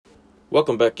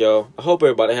Welcome back, y'all. I hope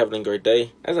everybody having a great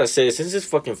day. As I said, since it's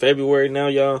fucking February now,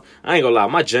 y'all, I ain't gonna lie,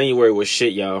 my January was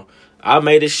shit, y'all. I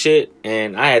made this shit,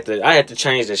 and I had to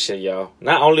change this shit, y'all.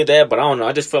 Not only that, but I don't know.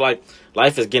 I just feel like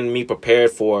life is getting me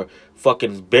prepared for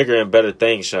fucking bigger and better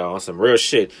things, y'all. On some real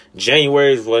shit.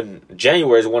 January is one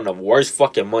of the worst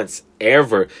fucking months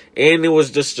ever, and it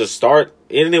was just the start,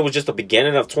 and it was just the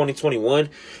beginning of 2021.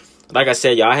 Like I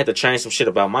said, y'all, I had to change some shit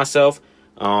about myself.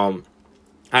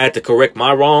 I had to correct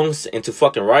my wrongs into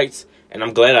fucking rights. And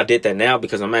I'm glad I did that now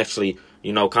because I'm actually,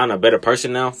 kind of a better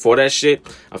person now for that shit.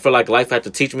 I feel like life had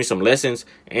to teach me some lessons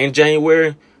in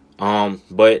January.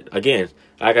 But again,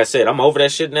 like I said, I'm over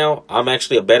that shit now. I'm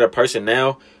actually a better person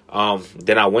now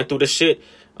than I went through the shit.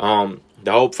 The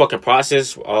whole fucking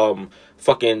process,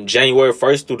 fucking January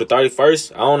 1st through the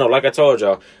 31st. I don't know. Like I told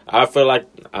y'all, I feel like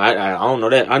I don't know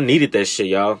that. I needed that shit,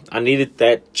 y'all. I needed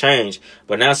that change.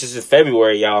 But now since it's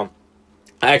February, y'all,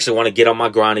 I actually want to get on my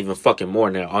grind even fucking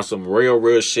more now on some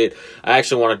real shit. I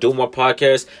actually want to do more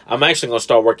podcasts. I'm actually going to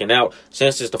start working out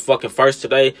since it's the fucking first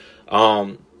today.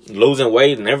 Losing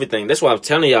weight and everything. That's why I'm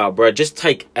telling y'all, bro. Just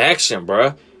take action,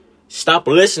 bro. Stop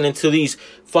listening to these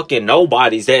fucking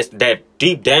nobodies that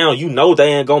deep down you know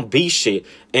they ain't going to be shit.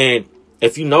 And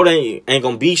if you know they ain't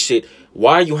going to be shit,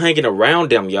 why are you hanging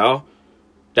around them, y'all?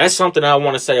 That's something I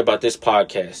want to say about this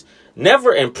podcast.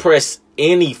 Never impress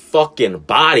any fucking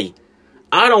body.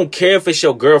 I don't care if it's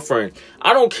your girlfriend.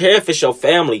 I don't care if it's your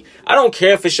family. I don't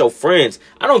care if it's your friends.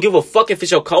 I don't give a fuck if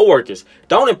it's your coworkers.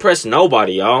 Don't impress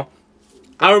nobody, y'all.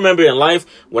 I remember in life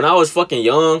when I was fucking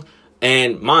young,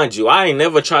 and mind you, I ain't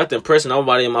never tried to impress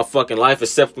nobody in my fucking life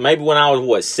except maybe when I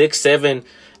was, 6, 7,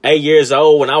 8 years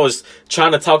old, when I was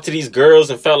trying to talk to these girls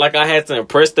and felt like I had to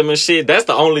impress them and shit. That's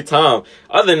the only time.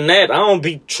 Other than that, I don't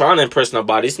be trying to impress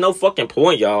nobody. It's no fucking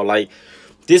point, y'all. Like,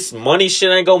 this money shit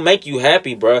ain't gonna make you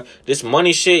happy, bro. This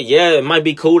money shit, yeah, it might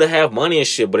be cool to have money and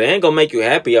shit, but it ain't gonna make you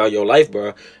happy all your life,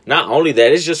 bro. Not only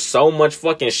that, it's just so much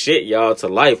fucking shit, y'all, to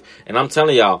life. And I'm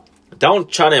telling y'all, don't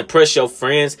try to impress your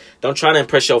friends. Don't try to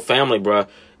impress your family, bro.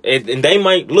 And they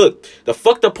might, look, the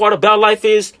fucked up part about life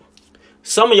is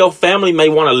some of your family may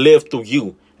want to live through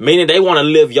you. Meaning they want to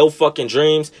live your fucking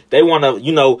dreams. They want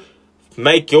to,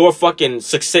 make your fucking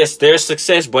success their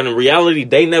success, but in reality,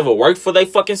 they never worked for their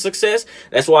fucking success.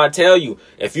 That's why I tell you,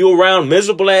 if you're around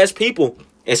miserable ass people,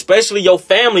 especially your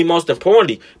family, most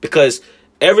importantly, because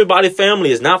everybody's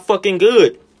family is not fucking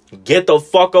good, get the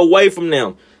fuck away from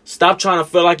them. Stop trying to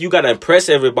feel like you gotta impress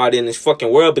everybody in this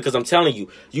fucking world, because I'm telling you,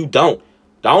 you don't.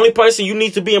 The only person you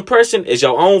need to be impressing is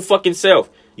your own fucking self.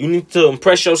 You need to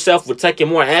impress yourself with taking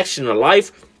more action in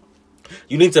life.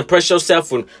 You need to impress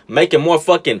yourself with making more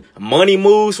fucking money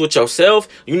moves with yourself.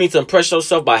 You need to impress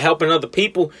yourself by helping other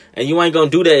people. And you ain't going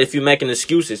to do that if you're making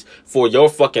excuses for your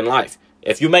fucking life.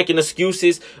 If you're making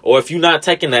excuses, or if you're not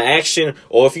taking the action,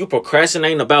 or if you're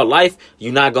procrastinating about life,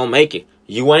 you're not going to make it.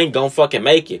 You ain't going to fucking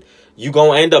make it. You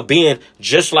going to end up being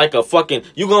just like your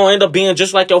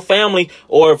family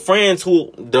or friends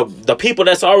who, the people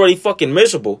that's already fucking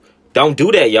miserable. Don't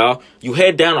do that, y'all. You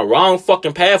head down a wrong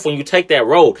fucking path when you take that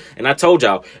road. And I told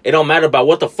y'all, it don't matter about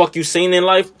what the fuck you seen in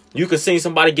life. You could see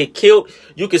somebody get killed.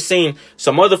 You could see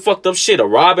some other fucked up shit, a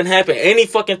robbing happen, any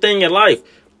fucking thing in life.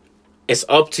 It's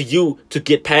up to you to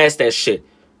get past that shit.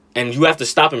 And you have to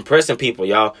stop impressing people,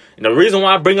 y'all. And the reason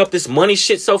why I bring up this money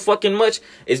shit so fucking much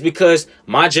is because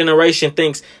my generation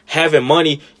thinks having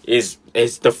money is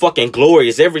the fucking glory,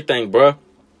 is everything, bruh.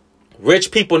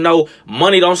 Rich people know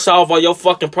money don't solve all your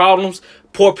fucking problems.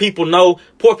 Poor people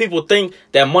think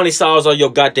that money solves all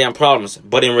your goddamn problems.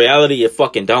 But in reality, it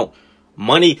fucking don't.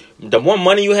 The more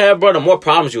money you have, bro, the more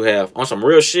problems you have on some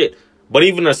real shit. But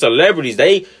even the celebrities,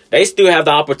 they still have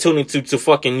the opportunity to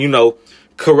fucking,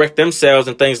 correct themselves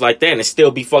and things like that and still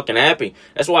be fucking happy.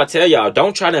 That's why I tell y'all,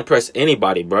 don't try to impress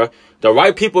anybody, bro. The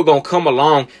right people are going to come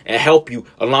along and help you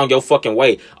along your fucking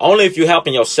way. Only if you're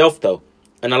helping yourself, though.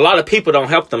 And a lot of people don't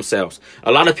help themselves.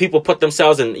 A lot of people put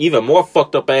themselves in even more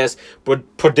fucked up ass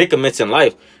predicaments in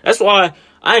life. That's why,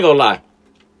 I ain't gonna lie.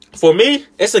 For me,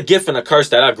 it's a gift and a curse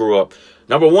that I grew up.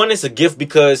 Number one, it's a gift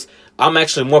because I'm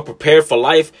actually more prepared for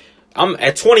life. I'm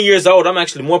at 20 years old, I'm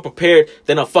actually more prepared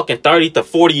than a fucking 30 to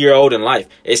 40-year-old in life.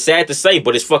 It's sad to say,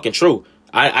 but it's fucking true.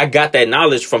 I got that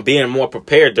knowledge from being more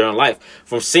prepared during life.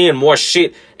 From seeing more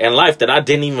shit in life that I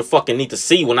didn't even fucking need to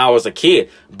see when I was a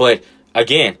kid. But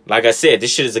again, like I said,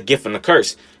 this shit is a gift and a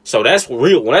curse. So that's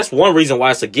real. Well, that's one reason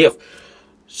why it's a gift.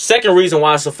 Second reason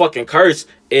why it's a fucking curse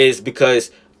is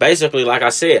because basically, like I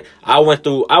said, I went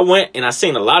and I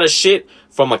seen a lot of shit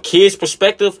from a kid's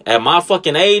perspective at my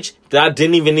fucking age that I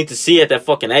didn't even need to see at that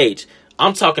fucking age.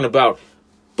 I'm talking about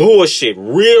bullshit,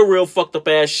 real fucked up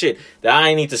ass shit that I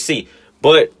ain't need to see.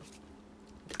 But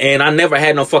And I never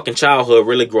had no fucking childhood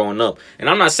really growing up. And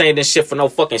I'm not saying this shit for no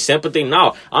fucking sympathy.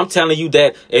 No, I'm telling you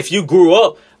that if you grew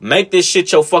up, make this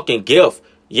shit your fucking gift.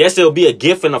 Yes, it'll be a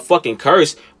gift and a fucking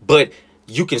curse, but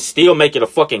you can still make it a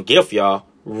fucking gift, y'all.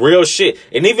 Real shit.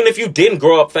 And even if you didn't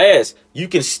grow up fast, you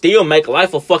can still make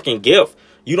life a fucking gift.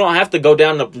 You don't have to go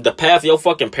down the path your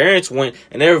fucking parents went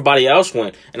and everybody else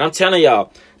went. And I'm telling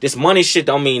y'all, this money shit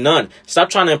don't mean none. Stop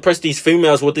trying to impress these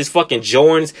females with these fucking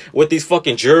Jordans, with these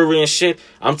fucking jewelry and shit.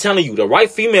 I'm telling you, the right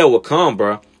female will come,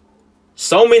 bro.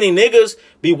 So many niggas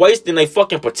be wasting their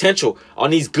fucking potential on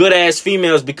these good ass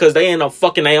females because they end up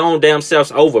fucking their own damn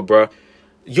selves over, bro.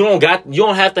 You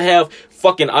don't have to have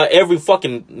fucking every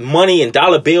fucking money and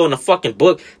dollar bill in the fucking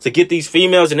book to get these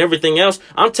females and everything else.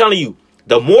 I'm telling you,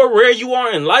 the more rare you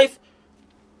are in life,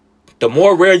 the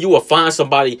more rare you will find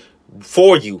somebody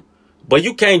for you. But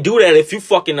you can't do that if you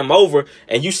fucking them over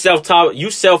and you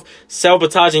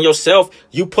self-sabotaging yourself.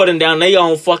 You putting down their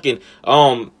own fucking,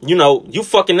 you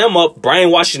fucking them up,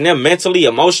 brainwashing them mentally,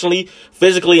 emotionally,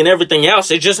 physically, and everything else.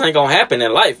 It just ain't gonna happen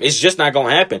in life. It's just not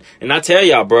gonna happen. And I tell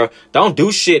y'all, bro, don't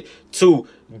do shit to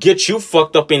get you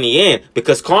fucked up in the end,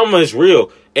 because karma is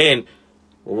real. And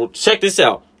check this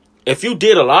out. If you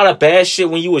did a lot of bad shit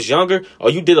when you was younger, or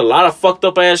you did a lot of fucked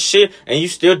up ass shit, and you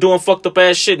still doing fucked up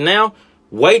ass shit now,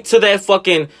 wait till that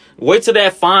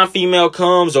fine female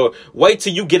comes, or wait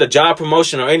till you get a job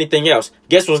promotion or anything else.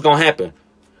 Guess what's gonna happen?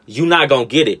 You not gonna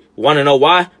get it. Wanna know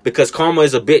why? Because karma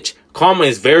is a bitch. Karma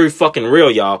is very fucking real,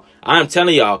 y'all. I'm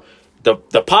telling y'all,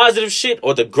 the positive shit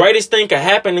or the greatest thing can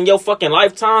happen in your fucking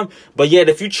lifetime, but yet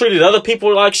if you treated other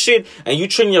people like shit and you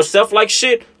treating yourself like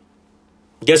shit,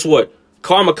 guess what?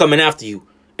 Karma coming after you,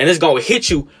 and it's gonna hit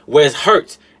you where it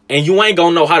hurts, and you ain't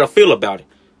gonna know how to feel about it.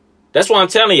 That's why I'm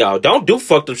telling y'all, don't do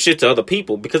fucked up shit to other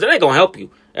people, because it ain't gonna help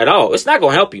you at all. It's not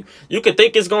gonna help you. You can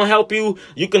think it's gonna help you.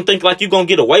 You can think like you're gonna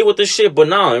get away with this shit, but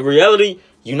no, in reality,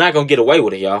 you're not gonna get away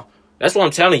with it, y'all. That's what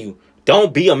I'm telling you.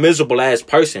 Don't be a miserable ass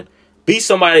person. Be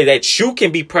somebody that you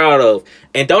can be proud of.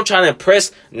 And don't try to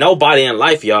impress nobody in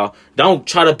life, y'all. Don't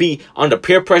try to be under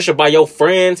peer pressure by your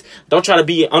friends. Don't try to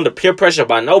be under peer pressure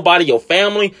by nobody, your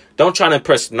family. Don't try to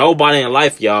impress nobody in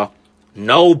life, y'all.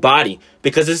 Nobody.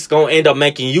 Because it's going to end up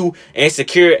making you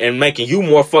insecure and making you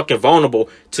more fucking vulnerable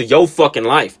to your fucking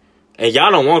life. And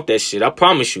y'all don't want that shit. I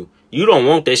promise you. You don't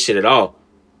want that shit at all.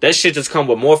 That shit just come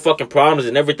with more fucking problems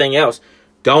and everything else.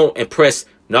 Don't impress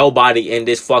nobody in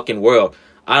this fucking world.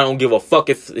 I don't give a fuck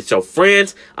if it's your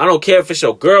friends. I don't care if it's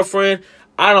your girlfriend.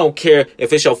 I don't care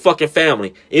if it's your fucking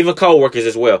family. Even co-workers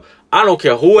as well. I don't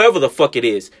care whoever the fuck it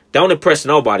is. Don't impress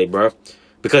nobody, bro.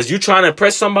 Because you trying to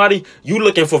impress somebody, you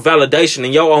looking for validation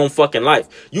in your own fucking life.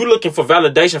 You looking for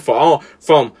validation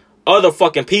from other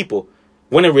fucking people.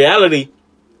 When in reality,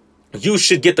 you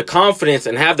should get the confidence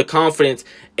and have the confidence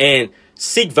and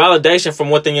seek validation from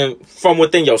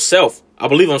within yourself. I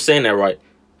believe I'm saying that right.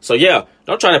 So yeah,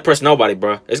 don't try to impress nobody,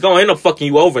 bro. It's going to end up fucking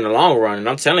you over in the long run. And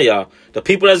I'm telling y'all, the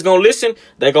people that's going to listen,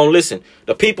 they're going to listen.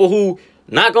 The people who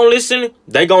not going to listen,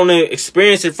 they're going to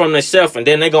experience it from themselves. And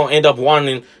then they're going to end up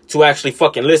wanting to actually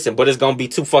fucking listen. But it's going to be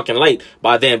too fucking late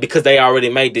by then, because they already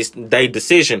made their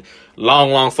decision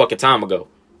long fucking time ago.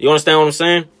 You understand what I'm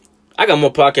saying? I got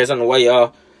more podcasts on the way,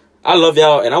 y'all. I love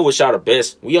y'all, and I wish y'all the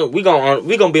best. We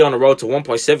gonna be on the road to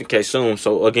 1.7K soon.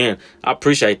 So again, I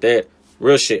appreciate that.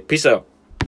 Real shit. Peace out.